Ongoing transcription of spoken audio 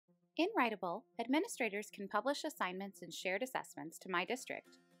In Writable, administrators can publish assignments and shared assessments to My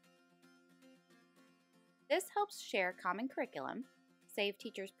District. This helps share common curriculum, save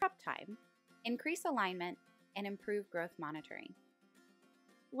teachers prep time, increase alignment, and improve growth monitoring.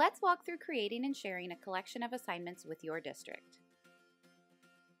 Let's walk through creating and sharing a collection of assignments with your district.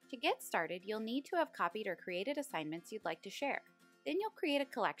 To get started, you'll need to have copied or created assignments you'd like to share. Then you'll create a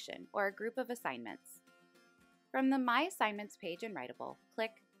collection or a group of assignments. From the My Assignments page in Writable,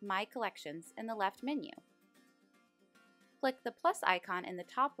 click My Collections in the left menu. Click the plus icon in the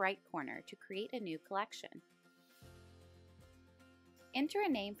top right corner to create a new collection. Enter a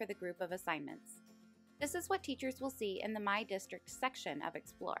name for the group of assignments. This is what teachers will see in the My District section of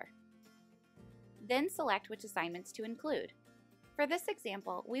Explore. Then select which assignments to include. For this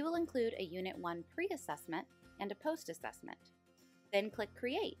example, we will include a Unit 1 pre-assessment and a post-assessment. Then click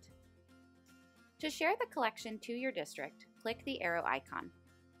Create. To share the collection to your district, click the arrow icon.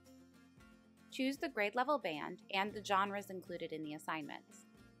 Choose the grade level band and the genres included in the assignments.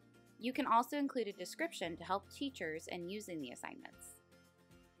 You can also include a description to help teachers in using the assignments.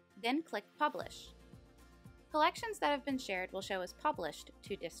 Then click Publish. Collections that have been shared will show as published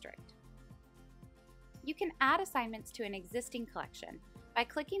to district. You can add assignments to an existing collection by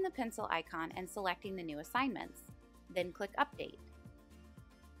clicking the pencil icon and selecting the new assignments, then click Update.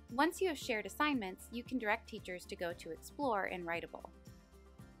 Once you have shared assignments, you can direct teachers to go to Explore in Writable.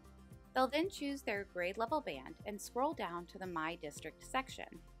 They'll then choose their grade level band and scroll down to the My District section.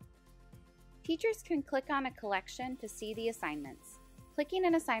 Teachers can click on a collection to see the assignments. Clicking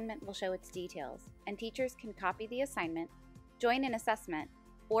an assignment will show its details, and teachers can copy the assignment, join an assessment,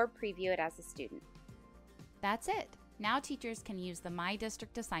 or preview it as a student. That's it! Now teachers can use the My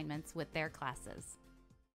District assignments with their classes.